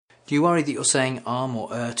Do you worry that you're saying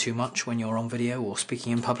or too much when you're on video or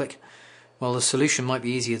speaking in public? Well, the solution might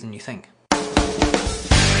be easier than you think.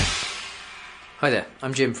 Hi there,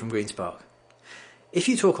 I'm Jim from GreenSpark. If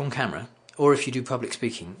you talk on camera, or if you do public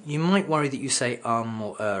speaking, you might worry that you say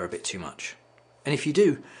or a bit too much. And if you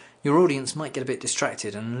do, your audience might get a bit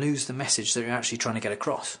distracted and lose the message that you're actually trying to get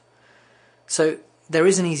across. So there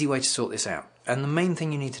is an easy way to sort this out, and the main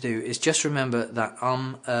thing you need to do is just remember that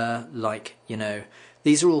like,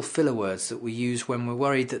 these are all filler words that we use when we're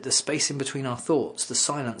worried that the space in between our thoughts, the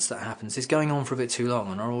silence that happens, is going on for a bit too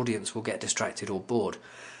long and our audience will get distracted or bored.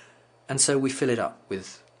 And so we fill it up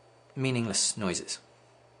with meaningless noises.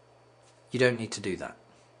 You don't need to do that.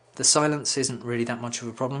 The silence isn't really that much of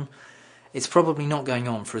a problem. It's probably not going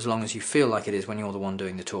on for as long as you feel like it is when you're the one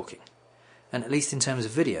doing the talking. And at least in terms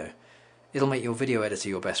of video, it'll make your video editor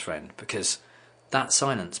your best friend, because that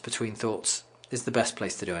silence between thoughts is the best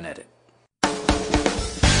place to do an edit.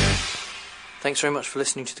 Thanks very much for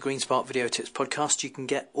listening to the GreenSpark Video Tips podcast. You can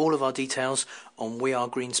get all of our details on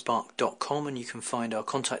wearegreenspark.com, and you can find our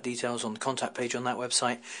contact details on the contact page on that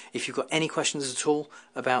website. If you've got any questions at all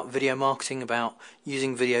about video marketing, about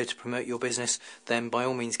using video to promote your business, then by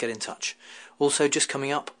all means get in touch. Also, just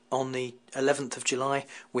coming up on the 11th of July,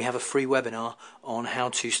 we have a free webinar on how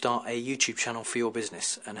to start a YouTube channel for your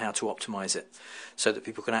business and how to optimize it so that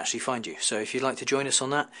people can actually find you. So if you'd like to join us on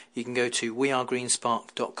that, you can go to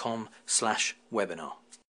wearegreenspark.com/webinar.